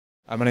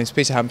My name is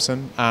Peter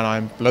Hampson and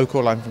I'm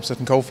local, I'm from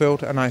Sutton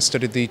Coldfield, and I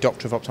studied the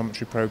Doctor of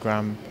Optometry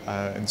programme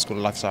in the School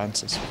of Life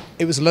Sciences.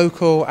 It was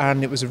local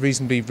and it was a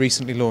reasonably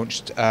recently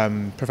launched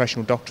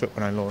professional doctorate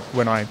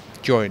when I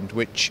joined,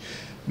 which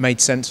made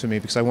sense for me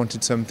because I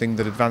wanted something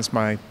that advanced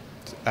my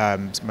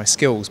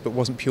skills but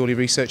wasn't purely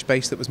research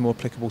based, that was more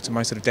applicable to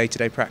my sort of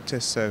day-to-day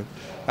practice, so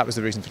that was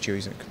the reason for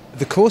choosing.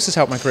 The course has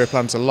helped my career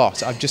plans a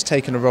lot. I've just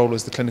taken a role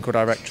as the clinical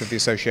director of the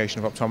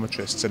Association of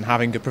Optometrists, and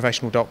having a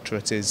professional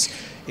doctorate is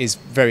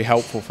very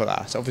helpful for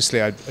that.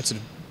 Obviously I sort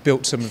of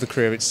built some of the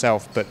career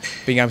itself, but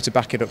being able to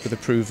back it up with a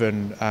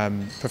proven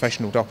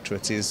professional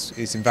doctorate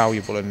is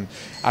invaluable and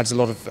adds a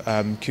lot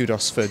of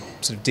kudos for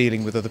sort of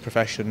dealing with other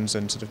professions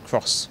and sort of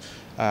cross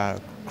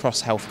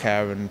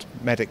healthcare and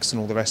medics and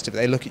all the rest of it.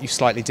 They look at you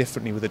slightly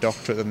differently with a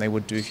doctorate than they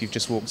would do if you've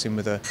just walked in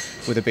with a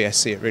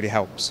BSc. It really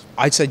helps.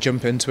 I'd say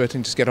jump into it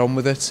and just get on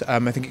with it. I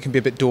think it can be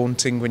a bit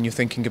daunting when you're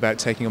thinking about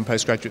taking on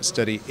postgraduate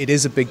study. It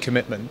is a big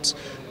commitment,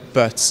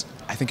 but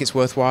I think it's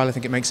worthwhile. I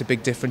think it makes a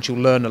big difference. You'll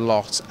learn a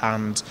lot,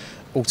 and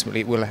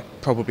ultimately it will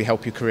probably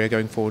help your career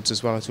going forwards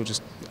as well. It will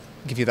just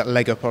give you that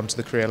leg up onto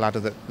the career ladder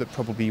that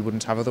probably you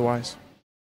wouldn't have otherwise.